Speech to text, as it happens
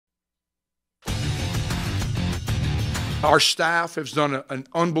Our staff has done an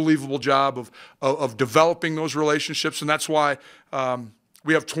unbelievable job of developing those relationships, and that's why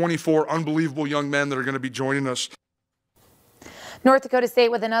we have 24 unbelievable young men that are going to be joining us. North Dakota State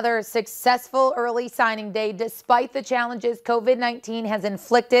with another successful early signing day despite the challenges COVID-19 has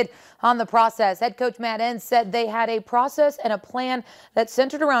inflicted on the process. Head coach Matt Entz said they had a process and a plan that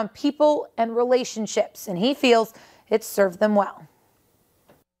centered around people and relationships, and he feels it served them well.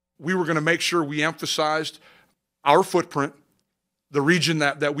 We were going to make sure we emphasized our footprint, the region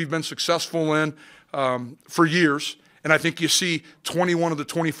that we've been successful in for years, and I think you see 21 of the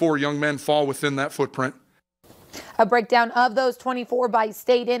 24 young men fall within that footprint. A breakdown of those 24 by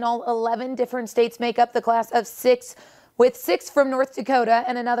state. In all, 11 different states make up the class of 6, with 6 from North Dakota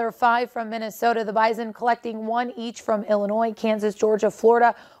and another 5 from Minnesota. The Bison collecting 1 each from Illinois, Kansas, Georgia,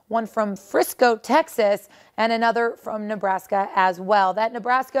 Florida, 1 from Frisco, Texas, and another from Nebraska as well. That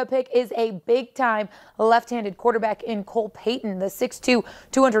Nebraska pick is a big-time left-handed quarterback in Cole Payton. The 6'2",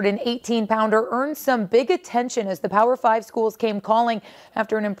 218-pounder earned some big attention as the Power 5 schools came calling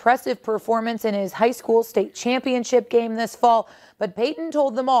after an impressive performance in his high school state championship game this fall. But Payton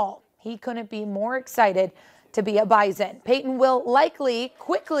told them all he couldn't be more excited to be a Bison. Payton will likely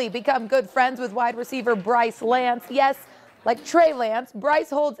quickly become good friends with wide receiver Bryce Lance. Yes, like Trey Lance, Bryce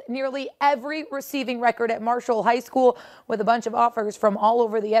holds nearly every receiving record at Marshall High School with a bunch of offers from all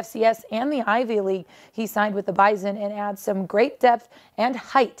over the FCS and the Ivy League. He signed with the Bison and adds some great depth and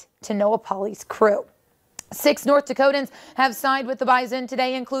height to Noah Pauly's crew. 6 North Dakotans have signed with the Bison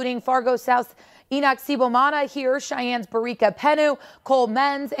today, including Fargo South Enoch Sibomana here, Cheyenne's Barika Penu, Cole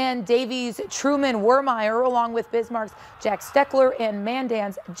Menz, and Davies Truman Wermeyer, along with Bismarck's Jack Steckler and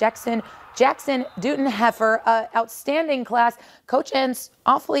Mandan's Jackson Dutenheffer. Outstanding class. Coach Entz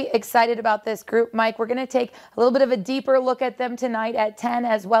awfully excited about this group. Mike, we're going to take a little bit of a deeper look at them tonight at 10,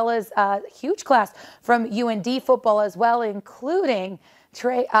 as well as a huge class from UND football as well, including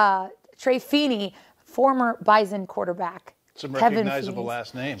Trey Feeney, former Bison quarterback. Some recognizable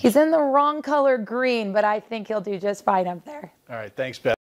last names. He's in the wrong color green, but I think he'll do just fine up there. All right, thanks, Beth.